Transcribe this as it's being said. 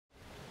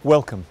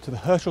Welcome to the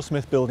Herschel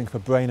Smith Building for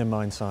Brain and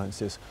Mind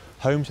Sciences,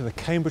 home to the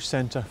Cambridge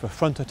Centre for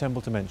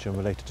Frontotemporal Dementia and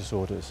Related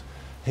Disorders.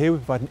 Here we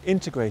provide an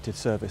integrated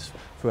service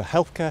for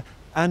healthcare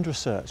and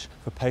research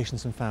for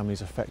patients and families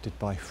affected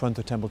by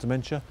frontotemporal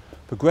dementia,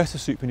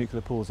 progressive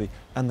supranuclear palsy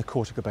and the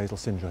corticobasal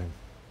syndrome.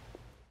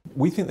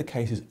 We think the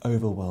case is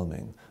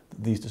overwhelming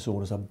that these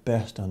disorders are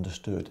best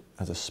understood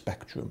as a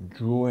spectrum,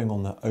 drawing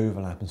on their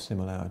overlap and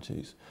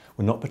similarities.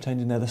 We're not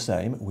pretending they're the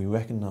same. We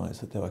recognise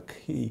that there are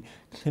key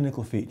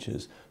clinical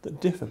features that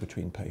differ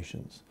between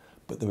patients,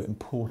 but there are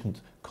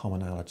important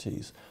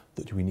commonalities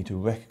that we need to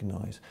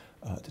recognise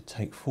to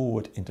take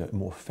forward into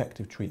more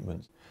effective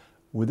treatment.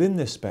 Within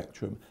this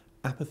spectrum,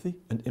 apathy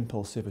and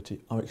impulsivity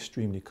are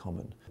extremely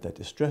common. They're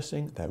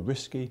distressing, they're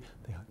risky,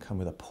 they come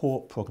with a poor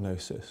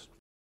prognosis.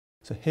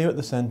 So here at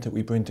the centre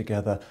we bring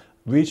together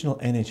regional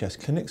NHS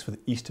clinics for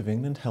the East of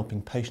England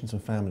helping patients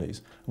and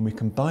families, and we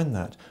combine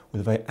that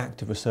with a very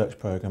active research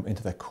programme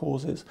into their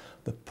causes,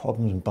 the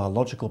problems and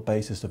biological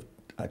basis of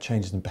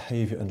changes in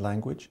behaviour and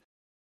language.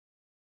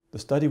 The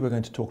study we're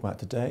going to talk about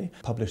today,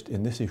 published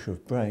in this issue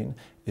of Brain,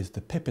 is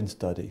the PIPPIN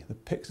study, the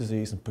Pick's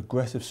disease and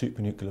progressive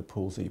supranuclear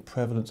palsy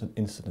prevalence and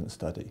incidence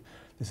study.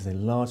 This is a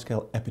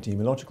large-scale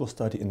epidemiological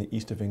study in the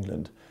East of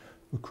England,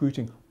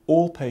 recruiting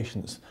all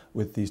patients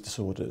with these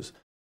disorders.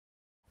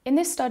 In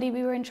this study,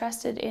 we were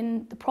interested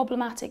in the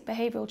problematic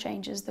behavioural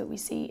changes that we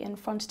see in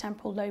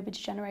frontotemporal lobar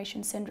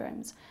degeneration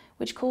syndromes,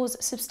 which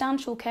cause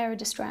substantial carer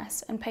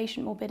distress and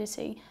patient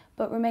morbidity,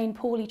 but remain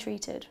poorly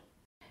treated.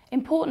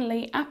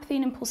 Importantly, apathy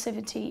and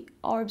impulsivity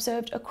are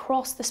observed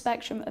across the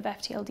spectrum of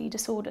FTLD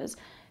disorders,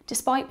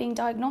 despite being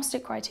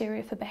diagnostic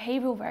criteria for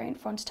behavioural variant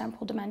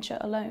frontotemporal dementia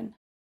alone.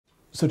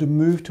 So to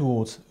move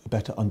towards a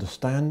better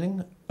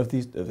understanding of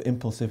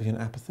impulsivity and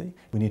apathy,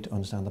 we need to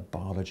understand the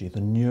biology,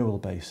 the neural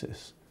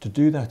basis. To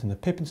do that in the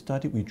PIPPIN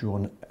study, we draw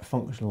on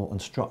functional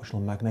and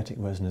structural magnetic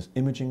resonance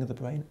imaging of the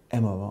brain,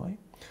 MRI,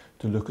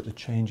 to look at the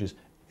changes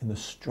in the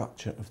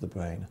structure of the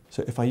brain.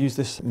 So if I use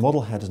this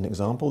model head as an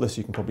example, this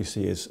you can probably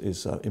see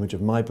is an image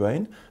of my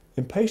brain.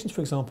 In patients,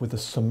 for example, with the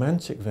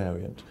semantic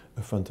variant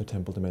of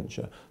frontotemporal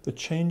dementia, the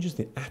changes,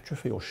 the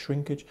atrophy or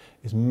shrinkage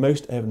is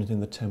most evident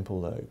in the temporal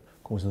lobe,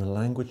 causing the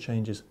language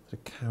changes that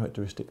are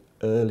characteristic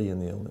early in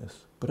the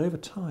illness. But over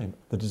time,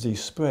 the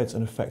disease spreads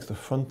and affects the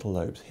frontal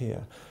lobes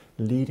here,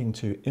 leading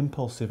to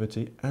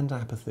impulsivity and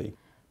apathy.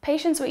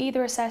 Patients were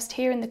either assessed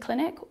here in the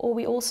clinic, or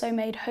we also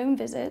made home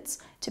visits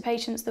to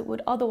patients that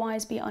would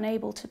otherwise be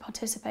unable to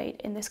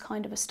participate in this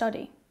kind of a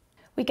study.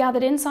 We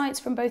gathered insights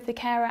from both the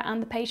carer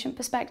and the patient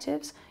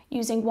perspectives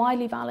using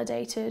widely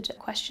validated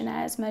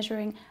questionnaires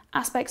measuring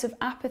aspects of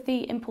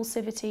apathy,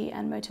 impulsivity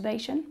and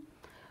motivation.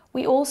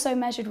 We also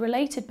measured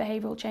related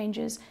behavioural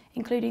changes,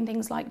 including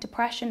things like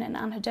depression and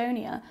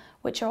anhedonia,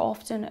 which are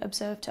often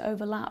observed to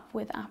overlap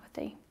with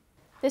apathy.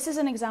 This is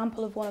an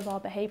example of one of our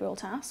behavioural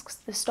tasks,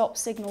 the stop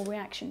signal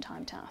reaction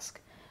time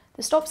task.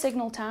 The stop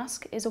signal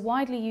task is a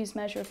widely used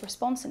measure of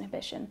response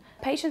inhibition.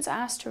 Patients are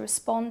asked to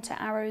respond to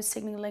arrows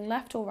signalling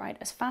left or right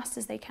as fast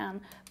as they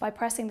can by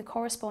pressing the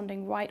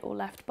corresponding right or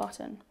left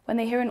button. When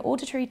they hear an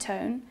auditory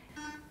tone,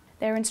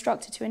 they are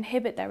instructed to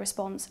inhibit their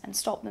response and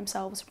stop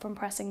themselves from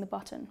pressing the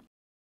button.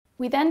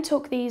 We then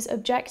took these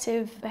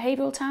objective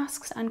behavioural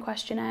tasks and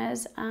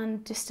questionnaires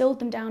and distilled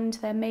them down into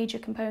their major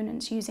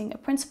components using a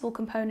principal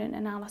component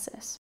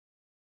analysis.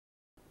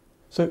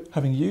 So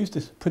having used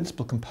this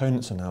principal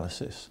components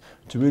analysis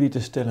to really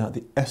distill out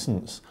the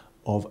essence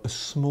of a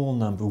small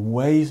number of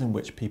ways in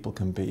which people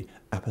can be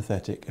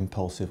apathetic,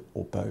 impulsive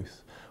or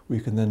both, we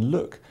can then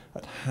look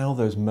at how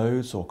those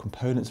modes or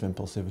components of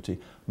impulsivity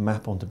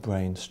map onto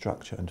brain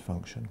structure and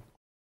function.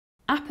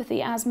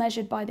 Apathy, as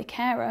measured by the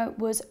carer,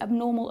 was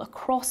abnormal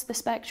across the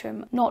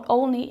spectrum, not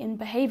only in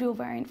behavioural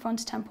variant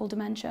frontotemporal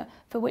dementia,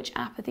 for which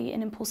apathy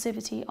and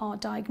impulsivity are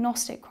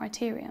diagnostic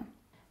criteria.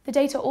 The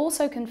data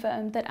also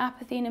confirmed that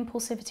apathy and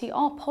impulsivity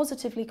are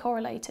positively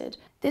correlated.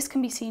 This can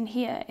be seen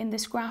here in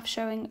this graph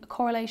showing a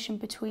correlation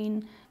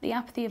between the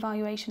apathy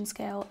evaluation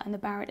scale and the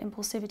Barrett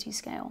impulsivity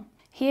scale.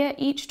 Here,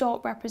 each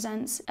dot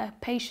represents a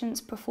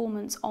patient's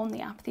performance on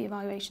the apathy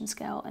evaluation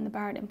scale and the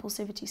Barrett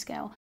impulsivity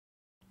scale.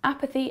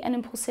 Apathy and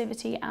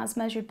impulsivity, as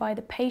measured by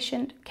the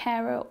patient,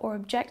 carer or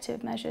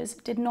objective measures,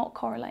 did not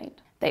correlate.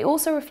 They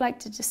also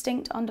reflected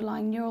distinct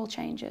underlying neural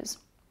changes.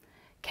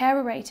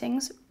 Carer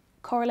ratings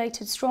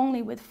correlated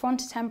strongly with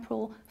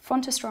frontotemporal,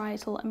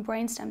 frontostriatal and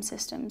brainstem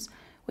systems,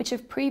 which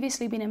have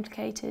previously been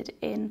implicated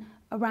in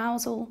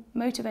arousal,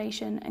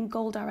 motivation and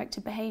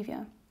goal-directed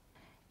behaviour.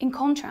 In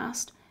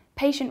contrast,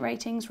 patient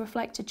ratings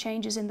reflected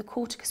changes in the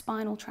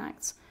corticospinal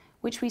tracts,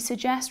 which we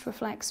suggest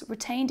reflects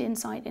retained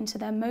insight into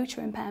their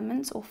motor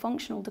impairments or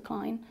functional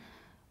decline,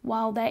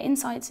 while their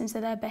insights into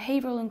their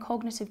behavioural and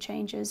cognitive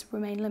changes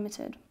remain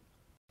limited.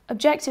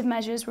 Objective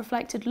measures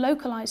reflected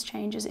localised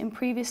changes in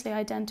previously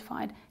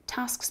identified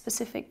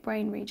task-specific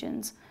brain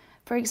regions.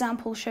 For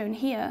example, shown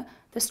here,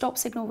 the stop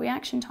signal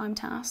reaction time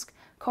task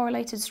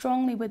correlated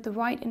strongly with the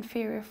right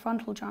inferior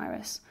frontal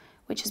gyrus,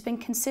 which has been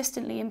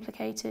consistently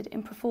implicated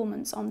in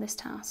performance on this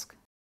task.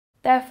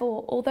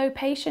 Therefore, although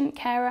patient,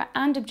 carer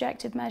and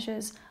objective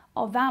measures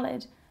are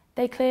valid,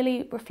 They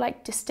clearly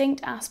reflect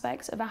distinct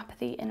aspects of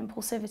apathy and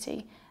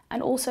impulsivity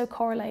and also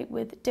correlate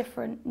with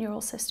different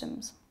neural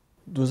systems.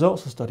 The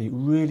results of the study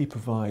really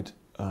provide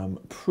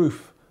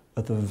proof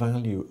of the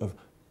value of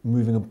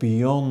moving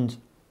beyond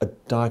a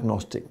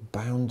diagnostic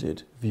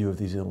bounded view of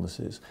these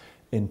illnesses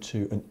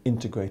into an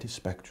integrated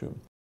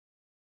spectrum.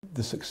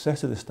 The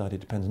success of this study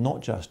depends not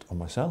just on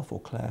myself or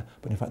Claire,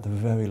 but in fact the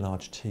very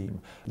large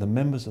team. The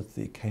members of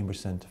the Cambridge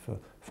Centre for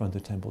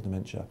Frontotemporal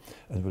Dementia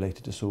and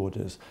Related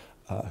Disorders,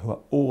 who are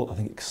all, I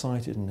think,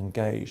 excited and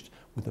engaged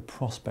with the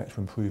prospect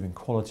for improving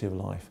quality of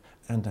life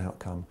and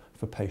outcome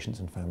for patients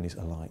and families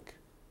alike.